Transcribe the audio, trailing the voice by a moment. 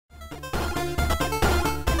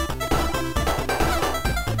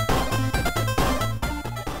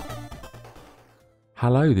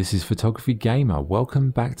Hello, this is Photography Gamer. Welcome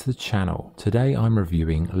back to the channel. Today I'm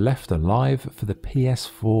reviewing Left Alive for the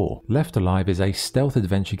PS4. Left Alive is a stealth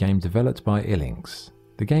adventure game developed by Ilinx.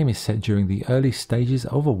 The game is set during the early stages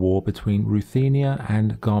of a war between Ruthenia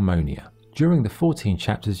and Garmonia. During the 14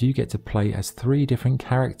 chapters you get to play as 3 different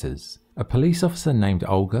characters. A police officer named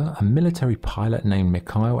Olga, a military pilot named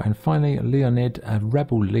Mikhail, and finally Leonid, a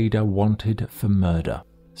rebel leader wanted for murder.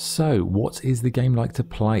 So, what is the game like to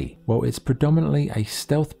play? Well, it's predominantly a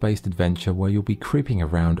stealth-based adventure where you'll be creeping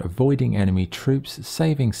around, avoiding enemy troops,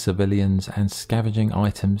 saving civilians, and scavenging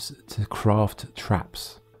items to craft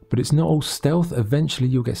traps. But it's not all stealth. Eventually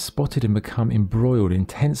you'll get spotted and become embroiled in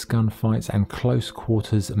tense gunfights and close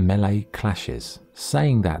quarters melee clashes.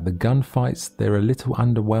 Saying that, the gunfights, they're a little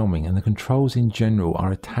underwhelming and the controls in general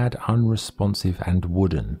are a tad unresponsive and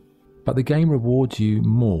wooden. But the game rewards you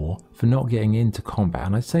more for not getting into combat,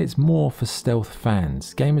 and I'd say it's more for stealth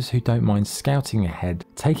fans, gamers who don't mind scouting ahead,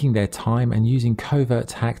 taking their time and using covert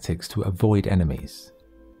tactics to avoid enemies.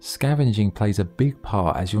 Scavenging plays a big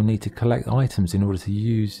part as you'll need to collect items in order to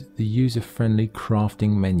use the user-friendly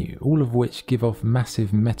crafting menu, all of which give off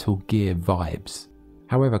massive Metal Gear vibes.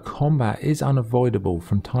 However, combat is unavoidable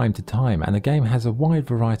from time to time, and the game has a wide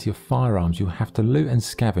variety of firearms you'll have to loot and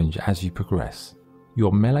scavenge as you progress.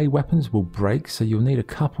 Your melee weapons will break, so you'll need a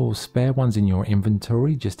couple of spare ones in your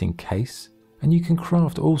inventory just in case, and you can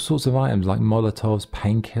craft all sorts of items like molotovs,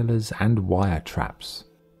 painkillers and wire traps.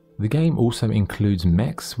 The game also includes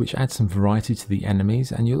mechs, which add some variety to the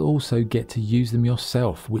enemies, and you'll also get to use them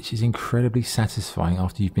yourself, which is incredibly satisfying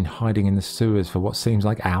after you've been hiding in the sewers for what seems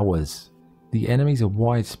like hours. The enemies are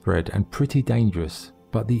widespread and pretty dangerous,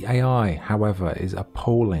 but the AI, however, is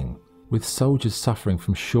appalling, with soldiers suffering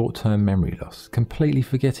from short-term memory loss, completely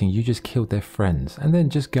forgetting you just killed their friends, and then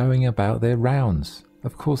just going about their rounds.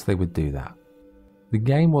 Of course they would do that. The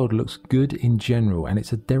game world looks good in general, and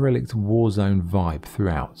it's a derelict war zone vibe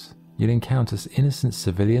throughout. You'll encounter innocent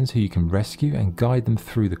civilians who you can rescue and guide them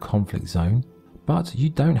through the conflict zone, but you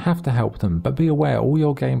don't have to help them, but be aware all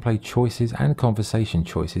your gameplay choices and conversation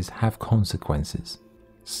choices have consequences.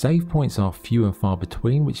 Save points are few and far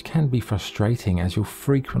between, which can be frustrating as you'll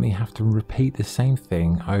frequently have to repeat the same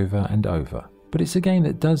thing over and over. But it's a game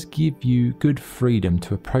that does give you good freedom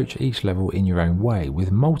to approach each level in your own way,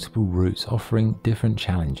 with multiple routes offering different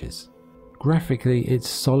challenges. Graphically, it's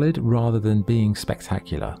solid rather than being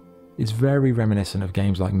spectacular. It's very reminiscent of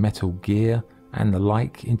games like Metal Gear and the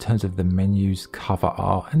like in terms of the menus, cover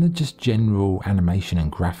art, and the just general animation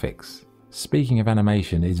and graphics. Speaking of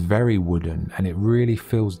animation, it's very wooden and it really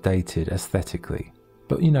feels dated aesthetically.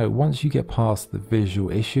 But you know, once you get past the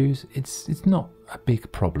visual issues, it's not a big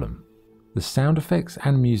problem. The sound effects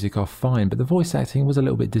and music are fine, but the voice acting was a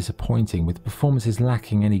little bit disappointing, with performances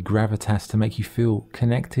lacking any gravitas to make you feel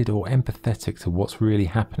connected or empathetic to what's really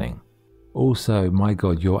happening. Also, my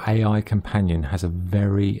god, your AI companion has a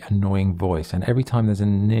very annoying voice, and every time there's a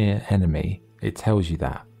near enemy, it tells you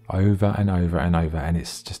that over and over and over, and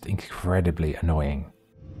it's just incredibly annoying.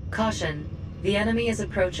 Caution, the enemy is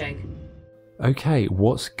approaching. Okay,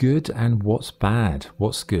 what's good and what's bad?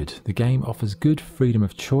 What's good? The game offers good freedom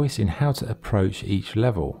of choice in how to approach each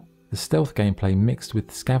level. The stealth gameplay mixed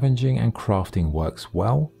with scavenging and crafting works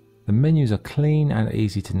well. The menus are clean and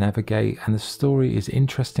easy to navigate, and the story is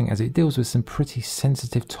interesting as it deals with some pretty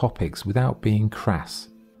sensitive topics without being crass.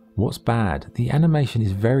 What's bad? The animation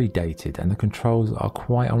is very dated and the controls are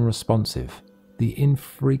quite unresponsive. The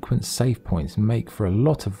infrequent save points make for a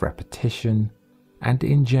lot of repetition, and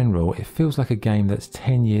in general it feels like a game that's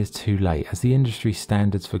 10 years too late, as the industry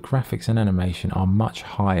standards for graphics and animation are much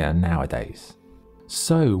higher nowadays.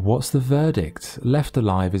 So what's the verdict? Left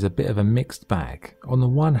Alive is a bit of a mixed bag. On the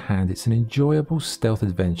one hand, it's an enjoyable stealth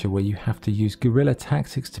adventure where you have to use guerrilla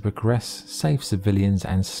tactics to progress, save civilians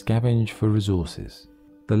and scavenge for resources.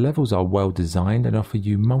 The levels are well designed and offer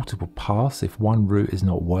you multiple paths if one route is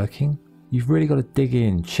not working. You've really got to dig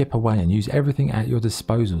in, chip away and use everything at your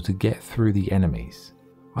disposal to get through the enemies.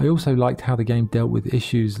 I also liked how the game dealt with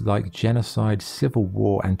issues like genocide, civil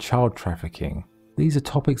war and child trafficking. These are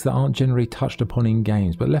topics that aren't generally touched upon in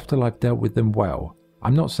games, but Left Alive dealt with them well.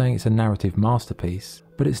 I'm not saying it's a narrative masterpiece,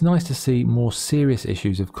 but it's nice to see more serious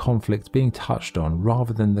issues of conflict being touched on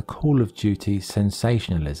rather than the Call of Duty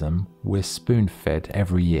sensationalism we're spoon-fed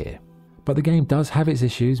every year. But the game does have its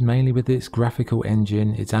issues, mainly with its graphical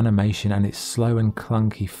engine, its animation and its slow and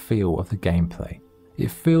clunky feel of the gameplay. It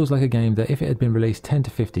feels like a game that if it had been released 10 to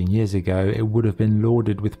 15 years ago, it would have been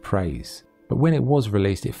lauded with praise. But when it was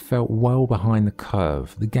released, it felt well behind the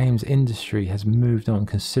curve. The games industry has moved on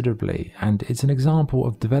considerably, and it's an example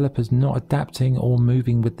of developers not adapting or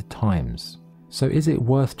moving with the times. So is it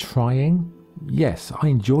worth trying? Yes, I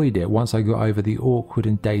enjoyed it once I got over the awkward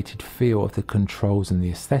and dated feel of the controls and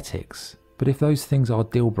the aesthetics, but if those things are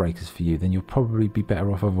deal breakers for you, then you'll probably be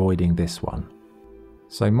better off avoiding this one.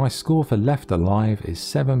 So my score for Left Alive is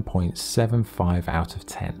 7.75 out of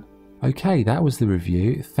 10. Okay, that was the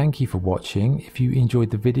review. Thank you for watching. If you enjoyed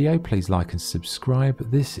the video, please like and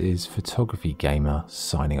subscribe. This is Photography Gamer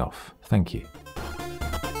signing off. Thank you.